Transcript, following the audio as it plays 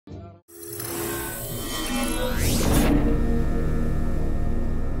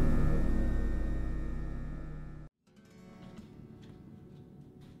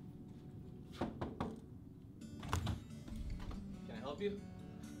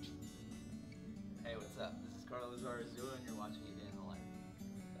up? This is Zarazua and you're watching it in the life.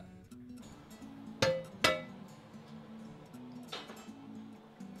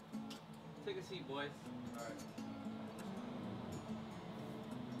 Take a seat, boys. Alright.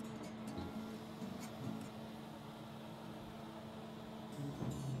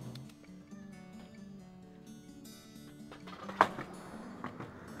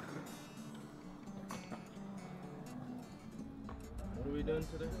 What are we doing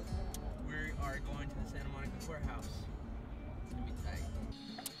today? We are going to the Santa Monica courthouse. It's gonna be tight.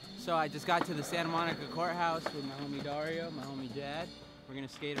 So I just got to the Santa Monica courthouse with my homie Dario, my homie Jad. We're gonna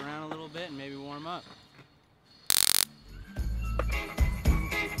skate around a little bit and maybe warm up.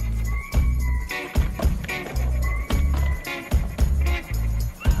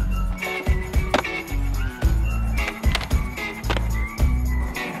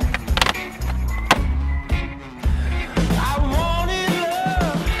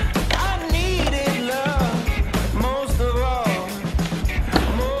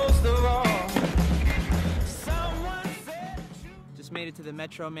 Made it to the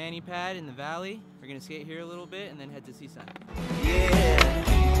Metro Mani Pad in the valley. We're gonna skate here a little bit and then head to Seaside. Yeah.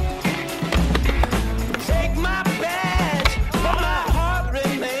 Take my badge, but my heart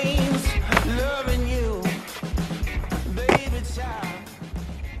remains loving you, baby child.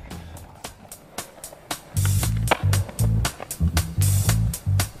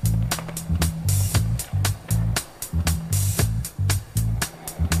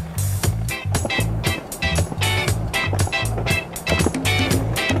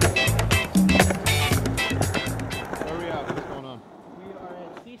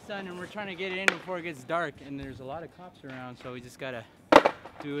 And we're trying to get it in before it gets dark, and there's a lot of cops around, so we just gotta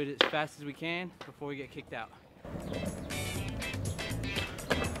do it as fast as we can before we get kicked out.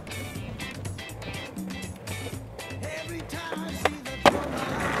 Every time I see the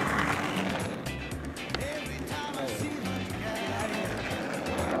every time I see the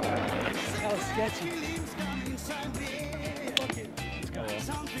That was sketchy.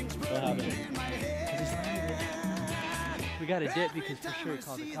 We got a dip because for sure he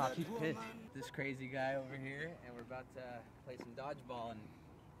called the cops. He's pissed. This crazy guy over here, and we're about to play some dodgeball and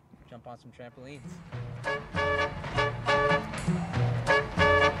jump on some trampolines.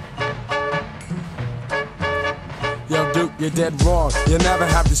 Yo, Duke, you're dead wrong. You never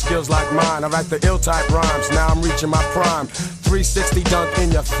have the skills like mine. I write the ill-type rhymes. Now I'm reaching my prime. 360 dunk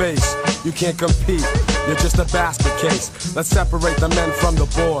in your face. You can't compete. You're just a basket case. Let's separate the men from the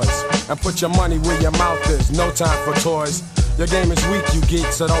boys and put your money where your mouth is. No time for toys. Your game is weak, you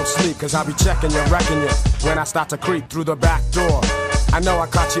geek, so don't sleep, cause I'll be checking you, wrecking you when I start to creep through the back door. I know I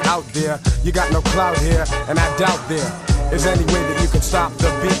caught you out there. You got no clout here, and I doubt there is any way that you can stop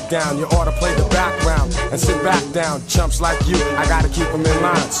the beat down. You ought to play the background and sit back down. Chumps like you, I gotta keep them in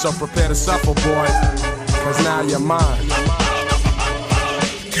line. So prepare to suffer, boy, cause now you're mine.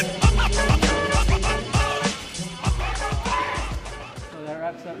 So that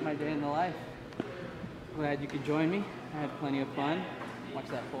wraps up my day in the life. Glad you could join me. I had plenty of fun. Watch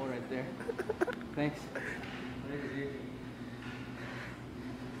that pole right there. Thanks.